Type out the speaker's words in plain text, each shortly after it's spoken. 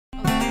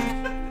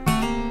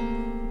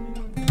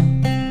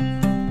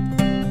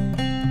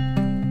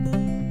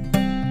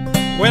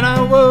When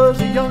I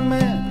was a young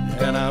man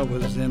and I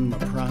was in my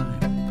prime,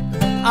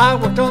 I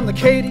worked on the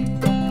Katy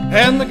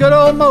and the good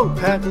old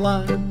Mopac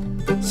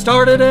line.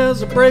 Started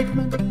as a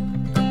brakeman,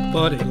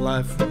 buddy,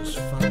 life was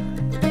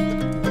fine.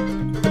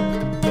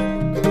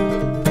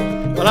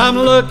 But I'm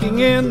looking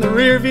in the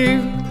rear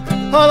view,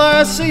 all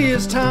I see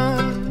is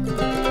time.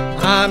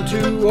 I'm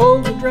too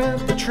old to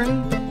drive the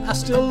train, I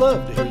still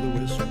love to hear the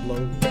whistle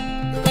blow.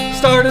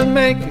 Started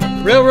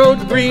making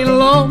railroad green a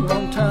long,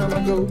 long time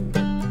ago.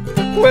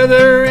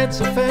 Whether it's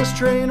a fast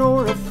train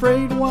or a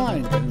freight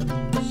winding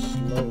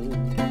slow.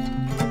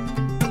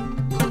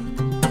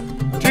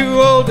 Too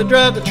old to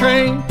drive the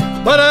train,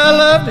 but I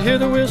love to hear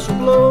the whistle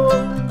blow.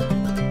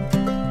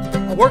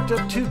 I worked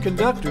up to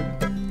conductor,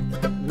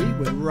 we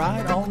would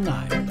ride all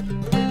night.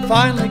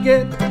 Finally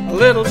get a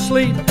little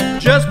sleep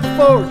just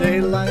before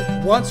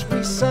daylight. Once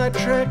we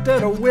sidetracked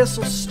at a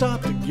whistle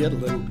stop to get a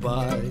little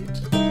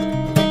bite.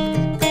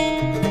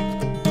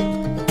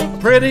 A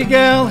pretty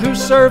gal who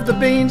served the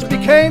beans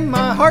became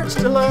my heart's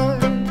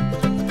delight.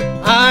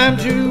 I'm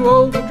too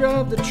old to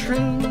drive the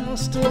train, I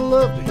still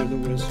love to hear the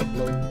whistle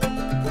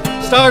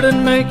blow. Started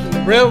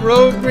making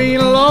railroad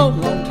green a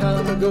long, long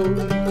time ago.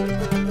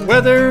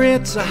 Whether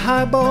it's a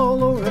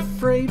highball or a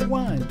freight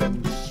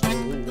winding slow.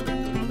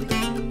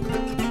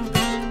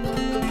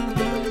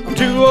 I'm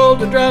too old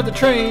to drive the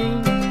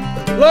train,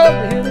 love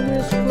to hear the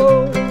whistle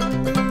blow.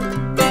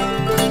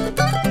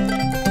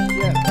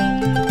 Yeah.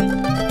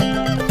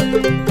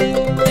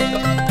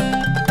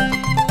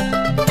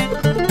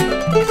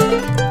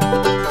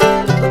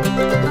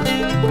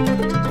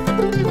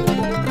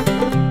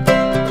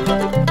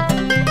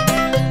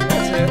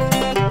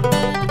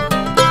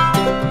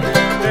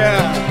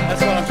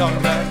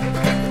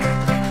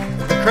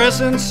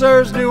 Crescent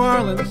serves New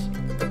Orleans,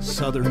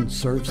 Southern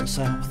serves the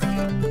South.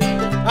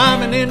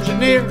 I'm an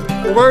engineer,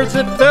 words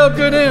that felt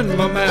good in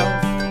my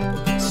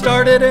mouth.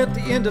 Started at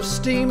the end of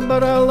steam,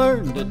 but I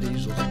learned a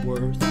diesel's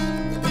worth.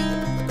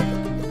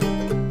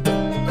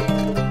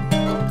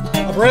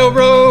 I've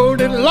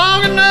railroaded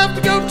long enough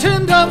to go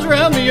 10 times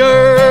around the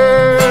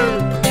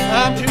earth.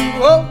 I'm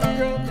too old to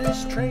drive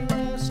this train,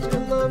 I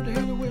still love to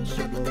hear the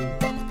whistle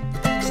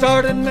blow.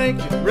 Started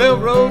making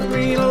railroad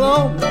green a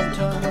long, long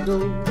time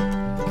ago.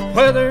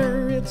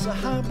 Whether it's a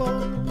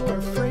highball or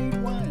a freight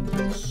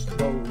winding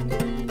slow.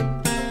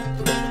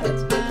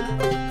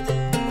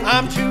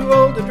 I'm too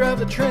old to drive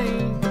the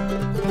train,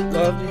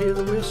 love to hear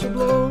the whistle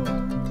blow.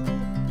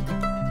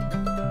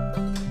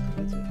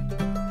 That's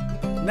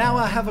it. Now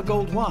I have a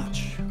gold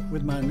watch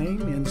with my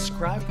name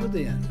inscribed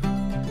within.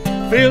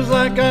 Feels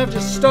like I've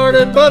just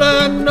started, but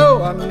I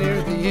know I'm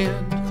near the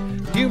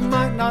end. You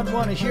might not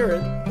want to hear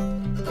it.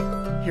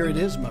 Here it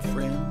is, my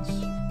friends.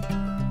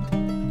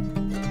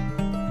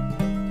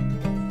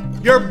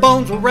 Your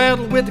bones will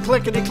rattle with the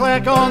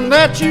clickety-clack, on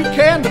that you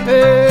can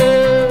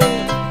depend.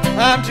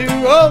 I'm too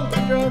old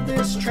to drive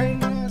this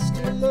train, I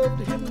still love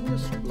to hear the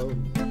whistle blow.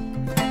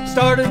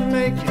 Started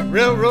making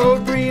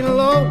railroad green a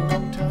long,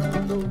 long time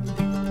ago.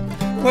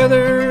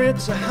 Whether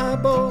it's a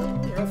highball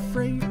or a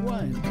freight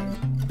winding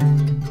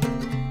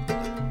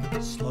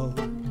slow.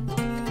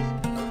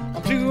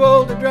 I'm too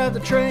old to drive the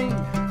train,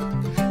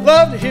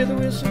 love to hear the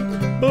whistle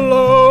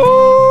blow.